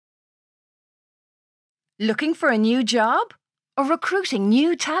Looking for a new job? Or recruiting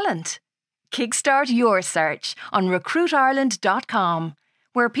new talent? Kickstart your search on recruitireland.com,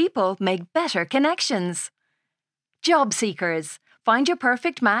 where people make better connections. Job seekers, find your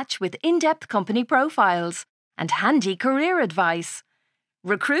perfect match with in-depth company profiles and handy career advice.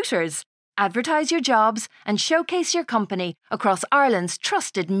 Recruiters, advertise your jobs and showcase your company across Ireland's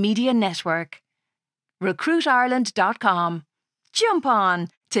trusted media network. recruitireland.com. Jump on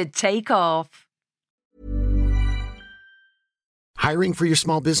to take off. Hiring for your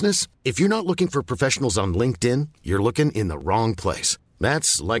small business? If you're not looking for professionals on LinkedIn, you're looking in the wrong place.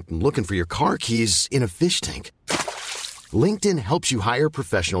 That's like looking for your car keys in a fish tank. LinkedIn helps you hire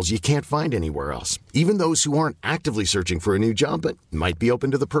professionals you can't find anywhere else, even those who aren't actively searching for a new job but might be open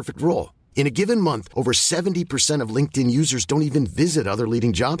to the perfect role. In a given month, over 70% of LinkedIn users don't even visit other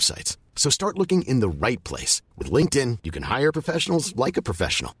leading job sites. So start looking in the right place. With LinkedIn, you can hire professionals like a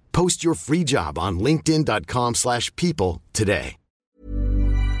professional. Post your free job on linkedin.com/people today.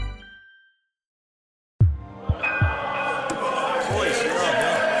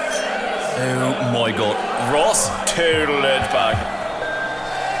 Oh my God, Ross total it back.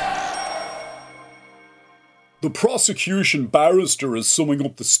 The prosecution barrister is summing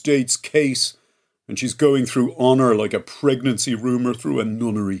up the state's case, and she's going through honour like a pregnancy rumour through a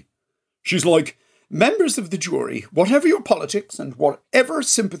nunnery. She's like, members of the jury, whatever your politics and whatever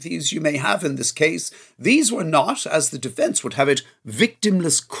sympathies you may have in this case, these were not, as the defence would have it,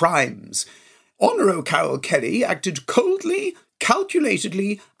 victimless crimes. Honor O'Carroll Kelly acted coldly,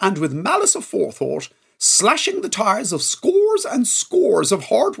 calculatedly, and with malice aforethought, slashing the tires of scores and scores of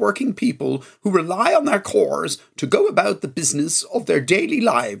hard-working people who rely on their cores to go about the business of their daily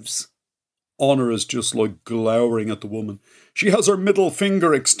lives. Honor is just like glowering at the woman. She has her middle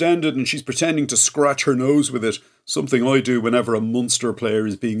finger extended and she's pretending to scratch her nose with it, something I do whenever a Munster player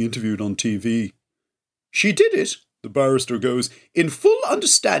is being interviewed on TV. She did it, the barrister goes, in full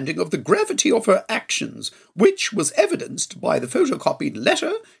understanding of the gravity of her actions, which was evidenced by the photocopied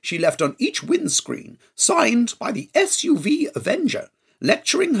letter she left on each windscreen, signed by the SUV Avenger,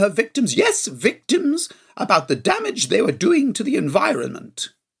 lecturing her victims, yes, victims, about the damage they were doing to the environment.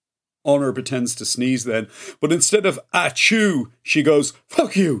 Honor pretends to sneeze then, but instead of achoo, she goes,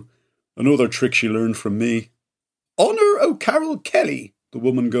 fuck you. Another trick she learned from me. Honor O'Carroll Kelly, the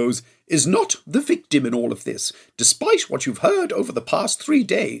woman goes, is not the victim in all of this, despite what you've heard over the past 3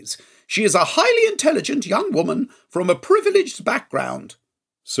 days. She is a highly intelligent young woman from a privileged background.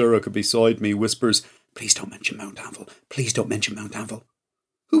 Sorcha beside me whispers, please don't mention Mount Anvil, please don't mention Mount Anvil.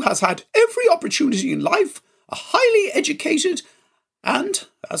 Who has had every opportunity in life, a highly educated and,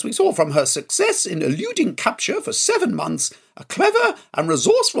 as we saw from her success in eluding capture for 7 months, a clever and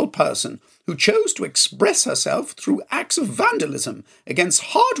resourceful person who chose to express herself through acts of vandalism against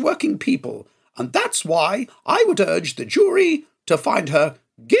hard-working people, and that's why I would urge the jury to find her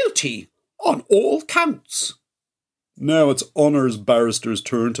guilty on all counts. Now it's Honor's barrister's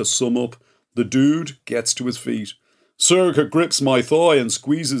turn to sum up. The dude gets to his feet. Sorcha grips my thigh and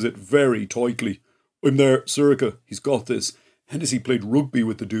squeezes it very tightly. I'm there, Sorcha, he's got this. Hennessy played rugby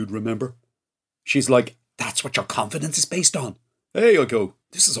with the dude, remember? She's like, that's what your confidence is based on. Hey, I go,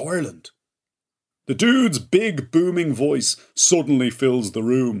 this is Ireland. The dude's big booming voice suddenly fills the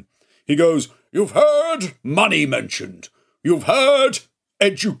room. He goes, you've heard money mentioned. You've heard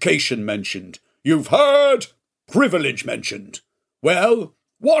education mentioned. You've heard privilege mentioned. Well,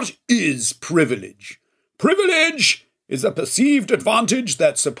 what is privilege? Privilege is a perceived advantage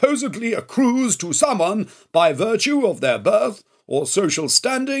that supposedly accrues to someone by virtue of their birth or social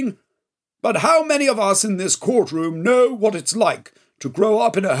standing. But how many of us in this courtroom know what it's like to grow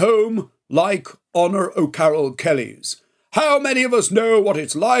up in a home like Honor O'Carroll Kelly's? How many of us know what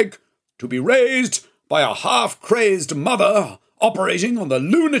it's like to be raised by a half-crazed mother operating on the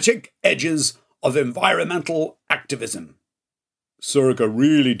lunatic edges of environmental activism? Sorcha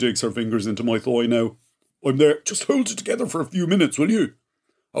really digs her fingers into my thigh now. I'm there. Just hold it together for a few minutes, will you?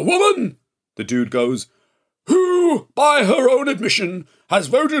 A woman, the dude goes, who, by her own admission, has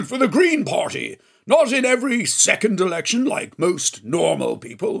voted for the Green Party, not in every second election like most normal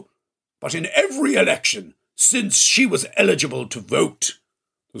people, but in every election since she was eligible to vote.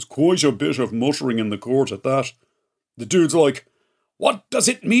 There's quite a bit of muttering in the court at that. The dude's like, what does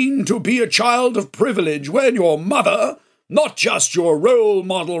it mean to be a child of privilege when your mother, not just your role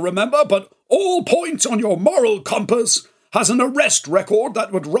model, remember, but all points on your moral compass, has an arrest record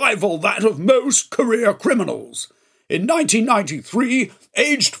that would rival that of most career criminals? In 1993,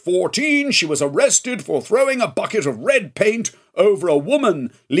 aged 14, she was arrested for throwing a bucket of red paint over a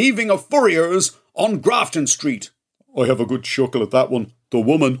woman leaving a Furrier's on Grafton Street. I have a good chuckle at that one. The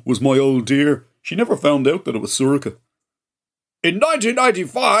woman was my old dear. she never found out that it was Sorcha. In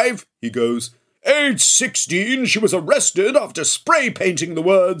 1995, he goes, age 16, she was arrested after spray painting the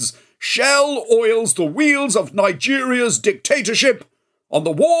words, "Shell oils the wheels of Nigeria's dictatorship," on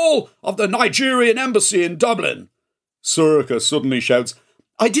the wall of the Nigerian embassy in Dublin. Sorcha suddenly shouts,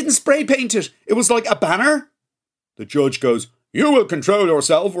 "I didn't spray paint it. It was like a banner." The judge goes, "You will control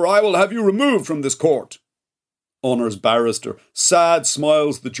yourself or I will have you removed from this court." Honour's barrister sad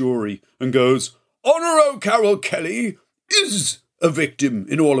smiles the jury and goes, "Honour O'Carroll Kelly is a victim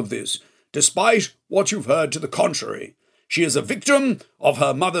in all of this, despite what you've heard to the contrary. She is a victim of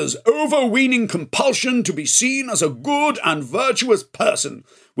her mother's overweening compulsion to be seen as a good and virtuous person,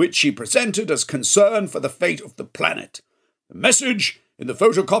 which she presented as concern for the fate of the planet. The message in the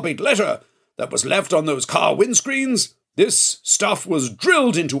photocopied letter that was left on those car windscreens, this stuff was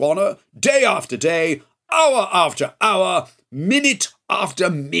drilled into Honour day after day, hour after hour, minute after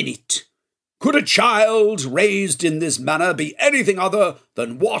minute. Could a child raised in this manner be anything other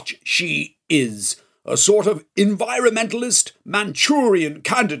than what she is? A sort of environmentalist Manchurian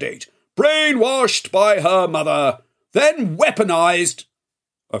candidate, brainwashed by her mother, then weaponized."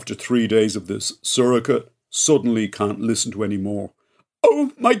 After 3 days of this, Sorcha suddenly can't listen to any more.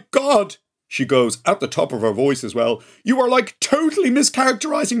 "Oh my God," she goes, at the top of her voice as well, "you are like totally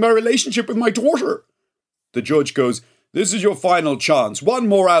mischaracterizing my relationship with my daughter." The judge goes, "This is your final chance. One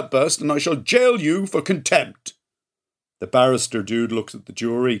more outburst and I shall jail you for contempt." The barrister dude looks at the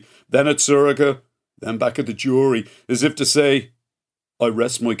jury, then at Sorcha, then back at the jury, as if to say, "I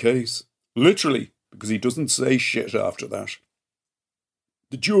rest my case." Literally, because he doesn't say shit after that.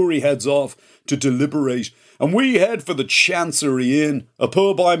 The jury heads off to deliberate, and we head for the Chancery Inn, a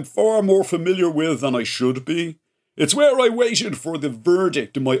pub I'm far more familiar with than I should be. It's where I waited for the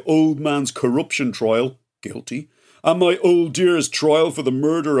verdict in my old man's corruption trial, guilty, and my old dear's trial for the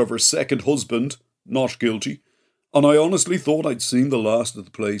murder of her second husband, not guilty, and I honestly thought I'd seen the last of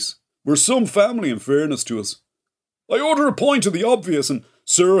the place. We're some family, in fairness to us. I order a pint of the obvious, and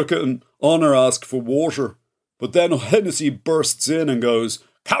Sorcha and Honour ask for water. But then Hennessy bursts in and goes,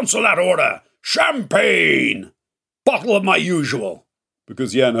 "Counsel at order! Champagne! Bottle of my usual!"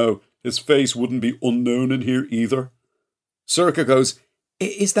 Because, his face wouldn't be unknown in here either. Sorcha goes,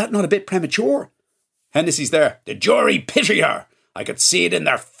 "Is that not a bit premature?" Hennessy's there. "The jury pity her. I could see it in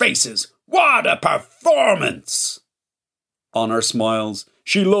their faces. What a performance!" Honour smiles.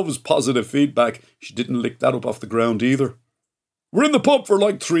 She loves positive feedback. She didn't lick that up off the ground either. We're in the pub for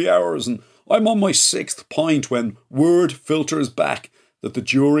like 3 hours and I'm on my 6th pint when word filters back that the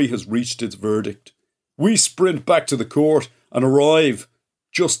jury has reached its verdict. We sprint back to the court and arrive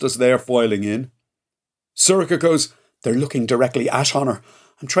just as they're filing in. Sorcha goes, "They're looking directly at Honour.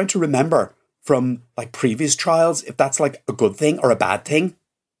 I'm trying to remember from previous trials if that's a good thing or a bad thing."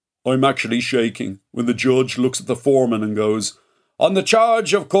 I'm actually shaking when the judge looks at the foreman and goes, "On the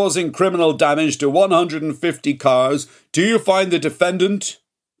charge of causing criminal damage to 150 cars, do you find the defendant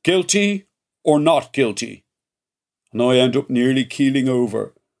guilty or not guilty?" And I end up nearly keeling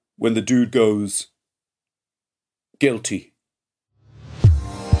over when the dude goes, "Guilty."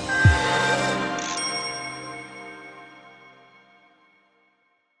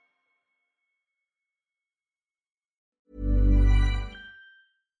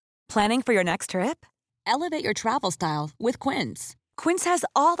 Planning for your next trip? Elevate your travel style with Quince. Quince has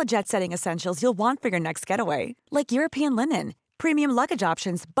all the jet-setting essentials you'll want for your next getaway, like European linen, premium luggage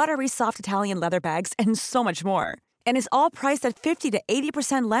options, buttery soft Italian leather bags, and so much more. And is all priced at 50 to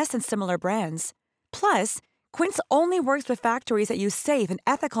 80% less than similar brands. Plus, Quince only works with factories that use safe and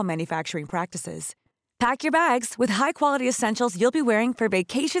ethical manufacturing practices. Pack your bags with high-quality essentials you'll be wearing for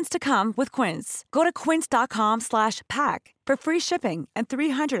vacations to come with Quince. Go to quince.com/pack for free shipping and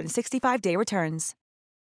 365-day returns.